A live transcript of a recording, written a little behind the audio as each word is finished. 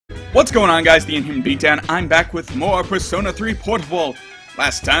What's going on, guys? The Inhuman Beatdown. I'm back with more Persona 3 Portable.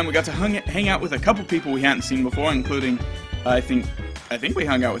 Last time we got to hang out with a couple people we hadn't seen before, including, I think we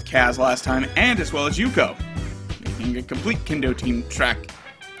hung out with Kaz last time, and as well as Yuko, making a complete Kendo Team track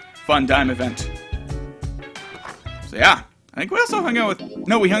fun dime event. So yeah, I think we also hung out with,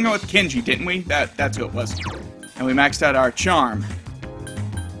 no, we hung out with Kenji, didn't we? That's who it was. And we maxed out our charm.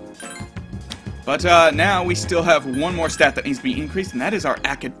 But now we still have one more stat that needs to be increased, and that is our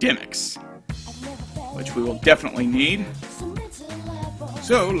academics, which we will definitely need.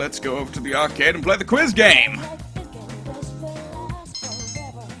 So let's go over to the arcade and play the quiz game.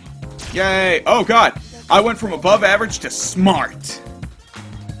 Yay! Oh god, I went from above average to smart.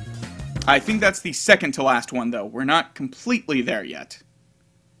 I think that's the second to last one, though. We're not completely there yet.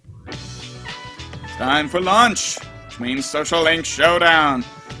 It's time for lunch, which means Social Link Showdown.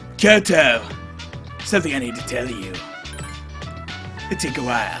 Koto, something I need to tell you. It'll take a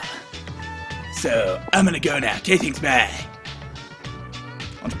while. So, I'm gonna go now. Okay, thanks, bye.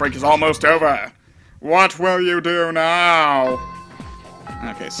 Lunch break is almost over. What will you do now?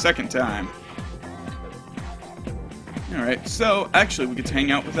 Okay, second time. Alright, so actually we get to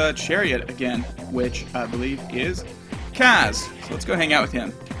hang out with Chariot again, which I believe is Kaz. So let's go hang out with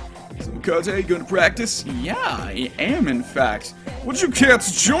him. So, Koto, you going to practice? Yeah, I am, in fact. Would you care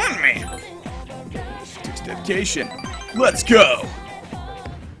to join me? Takes dedication. Let's go!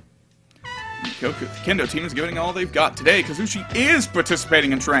 The Kendo team is giving all they've got today. Kazushi is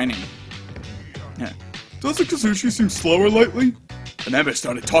participating in training. Yeah. Doesn't Kazushi seem slower lately? The members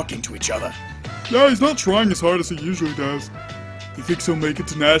started talking to each other. Yeah, he's not trying as hard as he usually does. You think he'll make it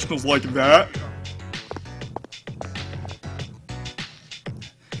to nationals like that?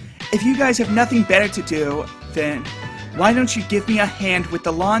 If you guys have nothing better to do, then why don't you give me a hand with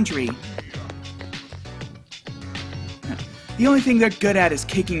the laundry? The only thing they're good at is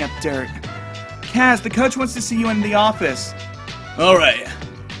kicking up dirt. Kaz, the coach wants to see you in the office. Alright.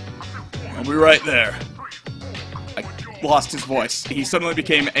 I'll be right there. I lost his voice. He suddenly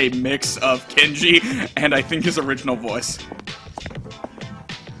became a mix of Kenji and I think his original voice.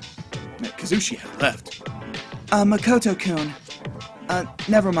 Kazushi had left. Makoto-kun.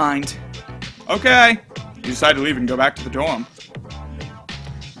 Never mind. Okay. You decide to leave and go back to the dorm.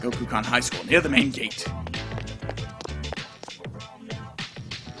 Gokukan High School, near the main gate.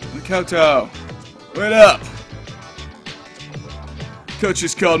 Makoto, wait up. Coach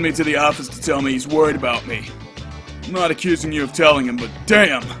just called me to the office to tell me he's worried about me. I'm not accusing you of telling him, but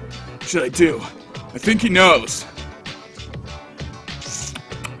damn, what should I do? I think he knows.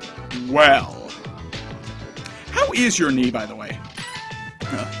 Well. How is your knee, by the way?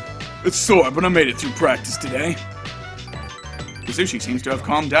 It's sore, but I made it through practice today. Kazushi seems to have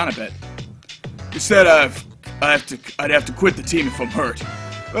calmed down a bit. He said I'd have to quit the team if I'm hurt.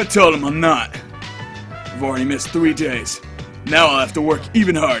 I told him I'm not. I've already missed 3 days. Now I'll have to work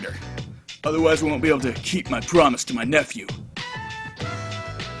even harder. Otherwise I won't be able to keep my promise to my nephew.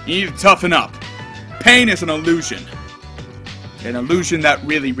 You need to toughen up. Pain is an illusion. An illusion that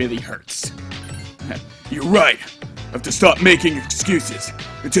really, really hurts. You're right. I have to stop making excuses.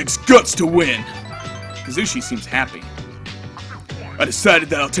 It takes guts to win. Kazushi seems happy. I decided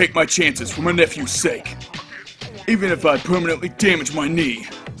that I'll take my chances for my nephew's sake. Even if I permanently damage my knee.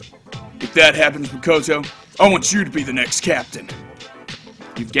 If that happens, Makoto, I want you to be the next captain.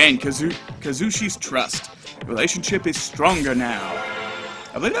 You've gained Kazushi's trust. The relationship is stronger now.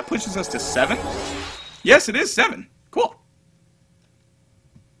 I believe that pushes us to 7? Yes, it is 7. Cool.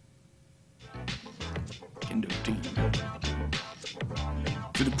 Kendo team.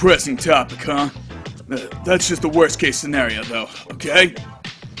 It's a depressing topic, huh? That's just the worst case scenario, though, okay?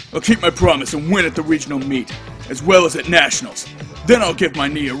 I'll keep my promise and win at the regional meet, as well as at nationals. Then I'll give my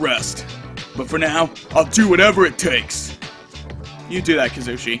knee a rest. But for now, I'll do whatever it takes. You do that,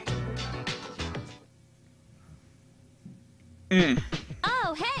 Kazushi.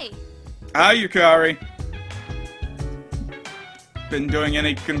 Oh, hey! Hi, Yukari. Been doing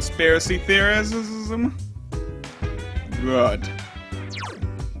any conspiracy theorism? Good.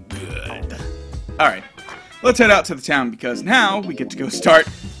 Good. Alright. Let's head out to the town, because now we get to go start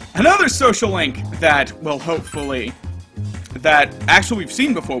another social link that will hopefully... that actually we've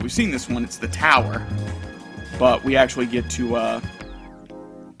seen before. We've seen this one. It's the tower. But we actually get to,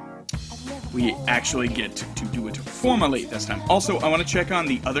 do it formally this time. Also, I want to check on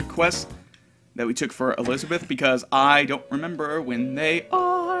the other quests that we took for Elizabeth, because I don't remember when they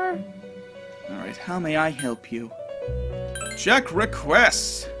are. Alright, how may I help you? Check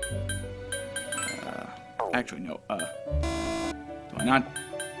requests. Actually, no, do I not?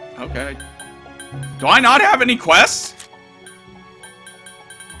 Okay. Do I not have any quests?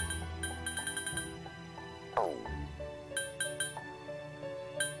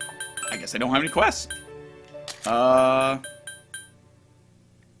 guess I don't have any quests. Well,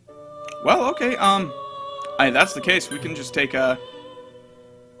 okay, that's the case. We can just take, I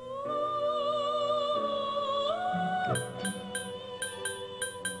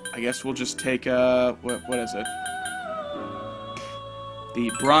guess we'll just take, what is it?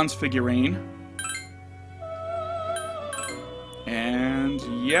 The bronze figurine. And,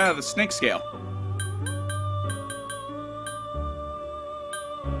 yeah, the snake scale.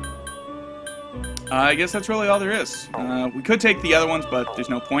 I guess that's really all there is. We could take the other ones, but there's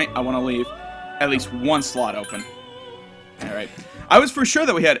no point. I want to leave at least one slot open. Alright. I was for sure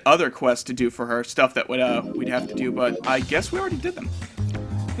that we had other quests to do for her, stuff that we'd have to do, but I guess we already did them.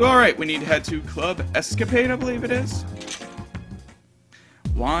 Alright, we need to head to Club Escapade, I believe it is.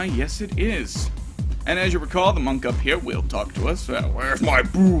 Why, yes it is. And as you recall, the monk up here will talk to us. Where's my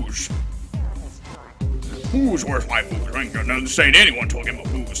booze? Booze, where's my booze? I ain't got nothing to say to anyone till I get my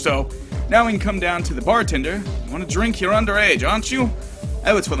booze. So, now we can come down to the bartender. You want a drink? You're underage, aren't you?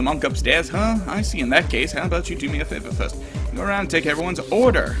 Oh, it's for the monk upstairs, huh? I see. In that case, how about you do me a favor first? Go around and take everyone's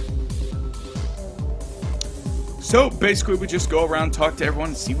order. So, basically, we just go around, talk to everyone,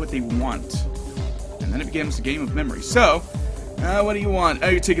 and see what they want. And then it becomes a game of memory. So, what do you want? Oh,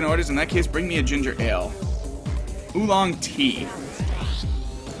 you're taking orders? In that case, bring me a ginger ale. Oolong tea.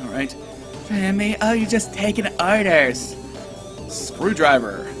 Alright. Family, oh, you're just taking orders.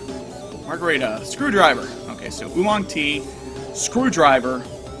 Screwdriver. Margarita. Screwdriver. Okay, so oolong tea, screwdriver.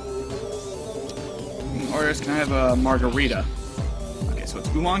 Orders, can I have a margarita? Okay, so it's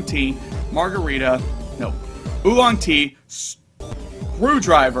oolong tea, margarita, no, oolong tea,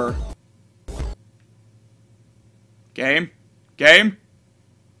 screwdriver. Game? Game?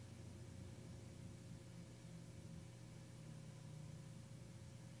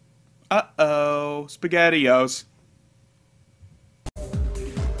 Uh-oh, SpaghettiOs.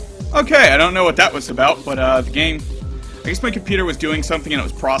 Okay, I don't know what that was about, but the game, I guess my computer was doing something and it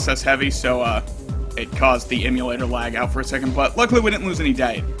was process heavy, so it caused the emulator lag out for a second, but luckily we didn't lose any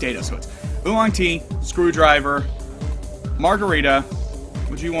data, so it's oolong tea, screwdriver, margarita.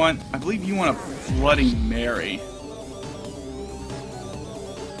 What do you want? I believe you want a Bloody Mary.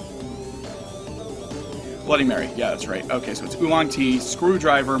 Bloody Mary, yeah, that's right. Okay, so it's oolong tea,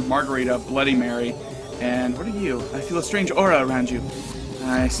 screwdriver, margarita, Bloody Mary, and what are you? I feel a strange aura around you.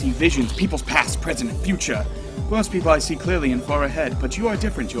 I see visions, people's past, present, and future. Most people I see clearly and far ahead, but you are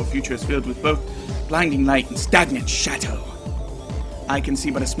different. Your future is filled with both blinding light and stagnant shadow. I can see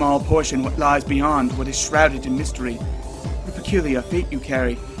but a small portion what lies beyond, what is shrouded in mystery. What a peculiar fate you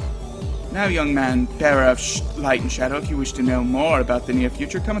carry. Now, young man, bearer of light and shadow, if you wish to know more about the near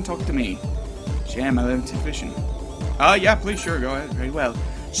future, come and talk to me. Share my limited vision. Yeah, please, sure, go ahead. Very well.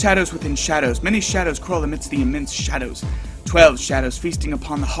 Shadows within shadows. Many shadows crawl amidst the immense shadows. 12 shadows feasting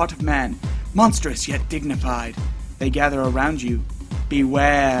upon the heart of man. Monstrous yet dignified. They gather around you.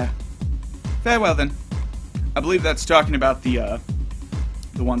 Beware. Farewell, then. I believe that's talking about the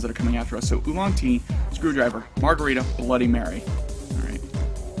ones that are coming after us. So, oolong tea, screwdriver, margarita, Bloody Mary.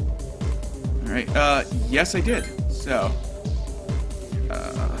 Alright. Alright, yes I did. So,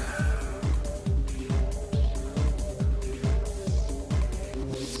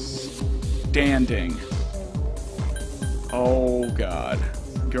 standing. Oh, God.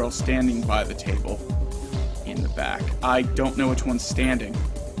 Girl standing by the table. In the back. I don't know which one's standing.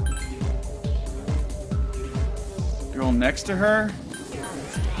 Girl next to her.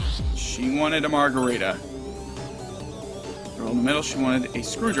 She wanted a margarita. Girl in the middle, she wanted a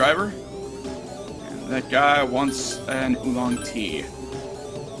screwdriver. And that guy wants an oolong tea.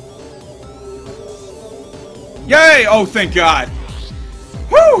 Yay! Oh, thank God.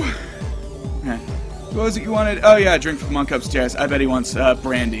 Woo! What was it you wanted? Oh yeah, a drink from Monk upstairs. I bet he wants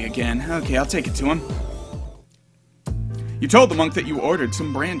brandy again. Okay, I'll take it to him. You told the monk that you ordered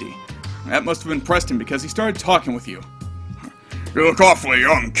some brandy. That must have impressed him because he started talking with you. You look awfully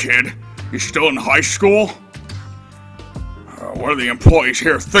young, kid. You still in high school? What are the employees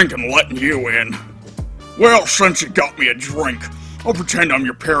here thinking letting you in? Well, since you got me a drink, I'll pretend I'm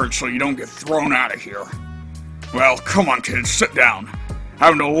your parent so you don't get thrown out of here. Well, come on, kid, sit down.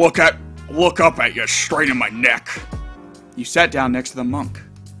 Having to look up at you straight in my neck. You sat down next to the monk.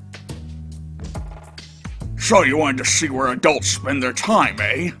 So you wanted to see where adults spend their time,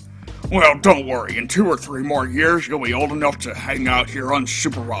 eh? Well, don't worry. In 2 or 3 more years, you'll be old enough to hang out here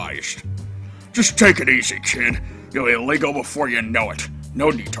unsupervised. Just take it easy, kid. You'll be legal before you know it. No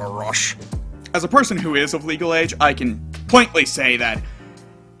need to rush. As a person who is of legal age, I can plainly say that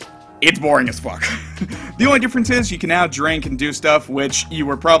it's boring as fuck. The only difference is you can now drink and do stuff which you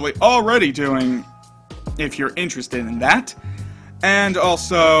were probably already doing if you're interested in that. And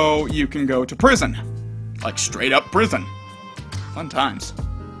also, you can go to prison. Like, straight up prison. Fun times.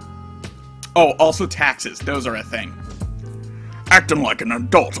 Oh, also taxes. Those are a thing. Acting like an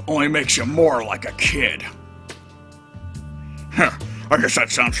adult only makes you more like a kid. Huh, I guess that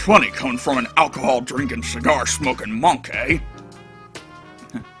sounds funny coming from an alcohol-drinking, cigar-smoking monk, eh?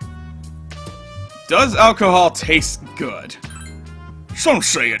 Does alcohol taste good? Some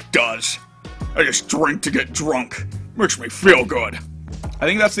say it does. I just drink to get drunk. Makes me feel good. I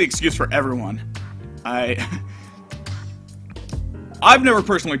think that's the excuse for everyone. I've never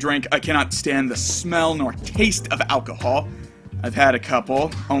personally drank. I cannot stand the smell nor taste of alcohol. I've had a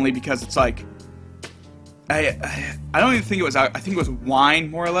couple, only because it's like... I don't even think it was... I think it was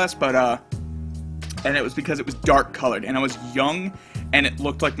wine, more or less, but, and it was because it was dark colored, and I was young, and it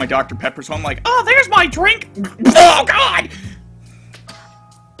looked like my Dr. Pepper, so I'm like, oh, there's my drink! Oh, God!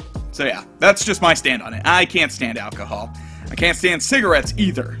 So yeah, that's just my stand on it. I can't stand alcohol. I can't stand cigarettes,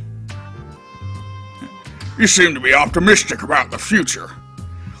 either. You seem to be optimistic about the future.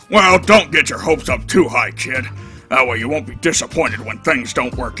 Well, don't get your hopes up too high, kid. That way you won't be disappointed when things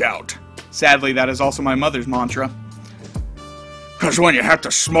don't work out. Sadly, that is also my mother's mantra. 'Cause when you have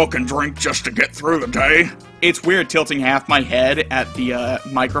to smoke and drink just to get through the day... It's weird tilting half my head at the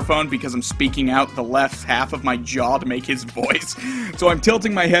microphone because I'm speaking out the left half of my jaw to make his voice. So I'm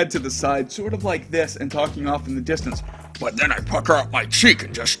tilting my head to the side, sort of like this, and talking off in the distance. But then I pucker up my cheek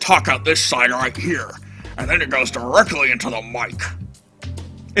and just talk out this side right here. And then it goes directly into the mic.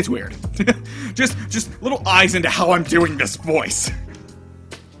 It's weird. just little eyes into how I'm doing this voice.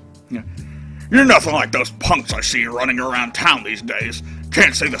 Yeah. You're nothing like those punks I see running around town these days.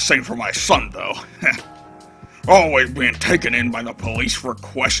 Can't say the same for my son, though. Always being taken in by the police for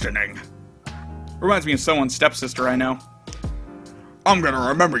questioning. Reminds me of someone's stepsister I know. I'm gonna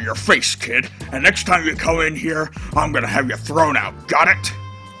remember your face, kid, and next time you come in here, I'm gonna have you thrown out, got it?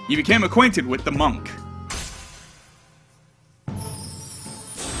 You became acquainted with the monk.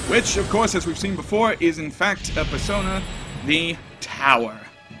 Which, of course, as we've seen before, is in fact a persona, the Tower.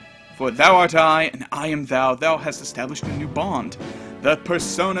 For thou art I, and I am thou. Thou hast established a new bond. The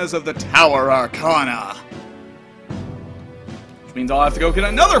personas of the Tower Arcana. Which means I'll have to go get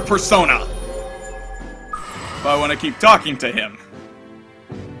another persona. If I want to keep talking to him.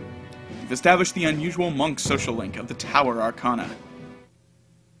 You've established the unusual monk social link of the Tower Arcana.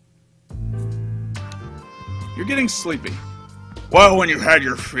 You're getting sleepy. Well, when you've had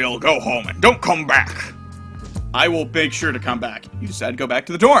your fill, go home and don't come back. I will make sure to come back. You decided to go back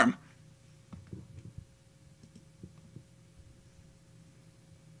to the dorm.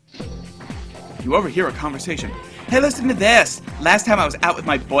 You overhear a conversation. Hey, listen to this. Last time I was out with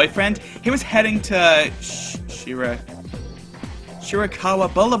my boyfriend, he was heading to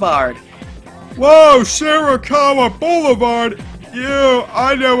Shirakawa Boulevard. Whoa, Shirakawa Boulevard! Ew,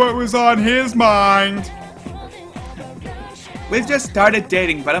 I know what was on his mind. We've just started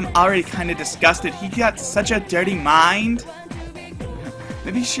dating, but I'm already kind of disgusted. He got such a dirty mind.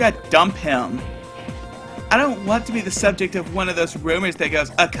 Maybe you should dump him. I don't want to be the subject of one of those rumors that goes,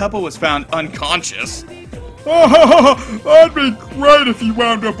 a couple was found unconscious. Oh, that'd be great if you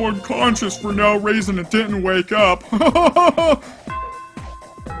wound up unconscious for no reason and didn't wake up.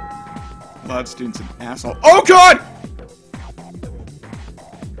 Lad student's an asshole. Oh, God!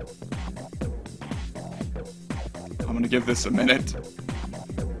 I'm gonna give this a minute.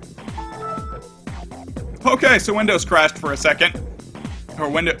 Okay, so Windows crashed for a second.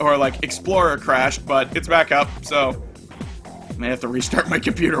 Or like Explorer crashed, but it's back up, so I may have to restart my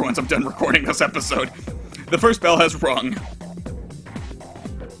computer once I'm done recording this episode. The first bell has rung.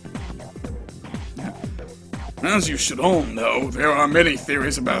 As you should all know, there are many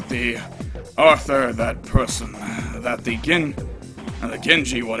theories about the Arthur, that person, that the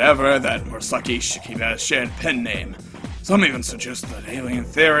Genji, whatever, that Murasaki Shikiba shared pen name. Some even suggest that alien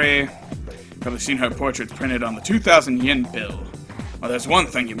theory. Probably seen her portraits printed on the 2,000 yen bill. Well, there's one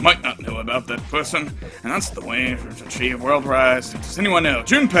thing you might not know about that person, and that's the way to achieve world rise. Does anyone know?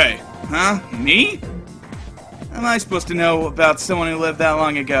 Junpei! Huh? Me? How am I supposed to know about someone who lived that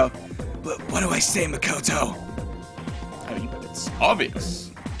long ago? But what do I say, Makoto? I mean, it's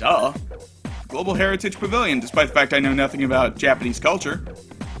obvious. Duh. Global Heritage Pavilion, despite the fact I know nothing about Japanese culture.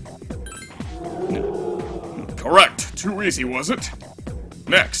 Correct. Too easy, was it?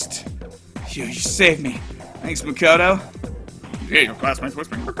 Next. Phew, you saved me. Thanks, Makoto. Yeah, your classmates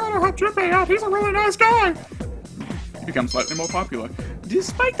whispering, Makoto helped Junpei out, he's a really nice guy! You become slightly more popular,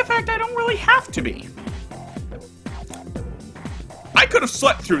 despite the fact I don't really have to be. I could have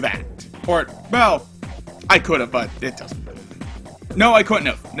slept through that. Or, well, I could have, but it doesn't. No, I couldn't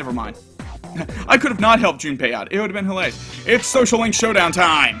have. Never mind. I could have not helped Junpei out. It would have been hilarious. It's Social Link Showdown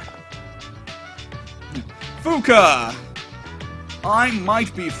time! Fuka! I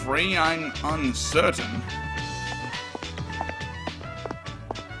might be free, I'm uncertain.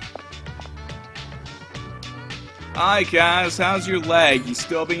 Hi, Kaz. How's your leg? You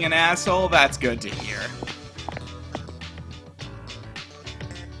still being an asshole? That's good to hear.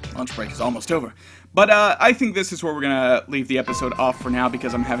 Lunch break is almost over. But I think this is where we're going to leave the episode off for now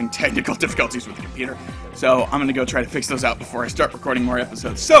because I'm having technical difficulties with the computer. So I'm going to go try to fix those out before I start recording more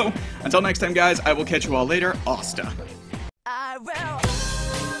episodes. So, until next time, guys, I will catch you all later. Asta.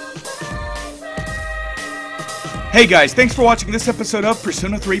 Hey guys, thanks for watching this episode of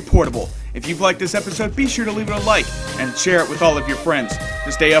Persona 3 Portable. If you've liked this episode, be sure to leave it a like and share it with all of your friends.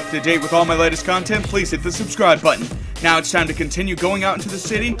 To stay up to date with all my latest content, please hit the subscribe button. Now it's time to continue going out into the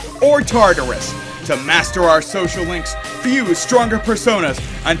city or Tartarus to master our social links, fuse stronger personas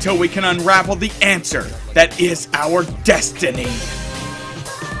until we can unravel the answer that is our destiny.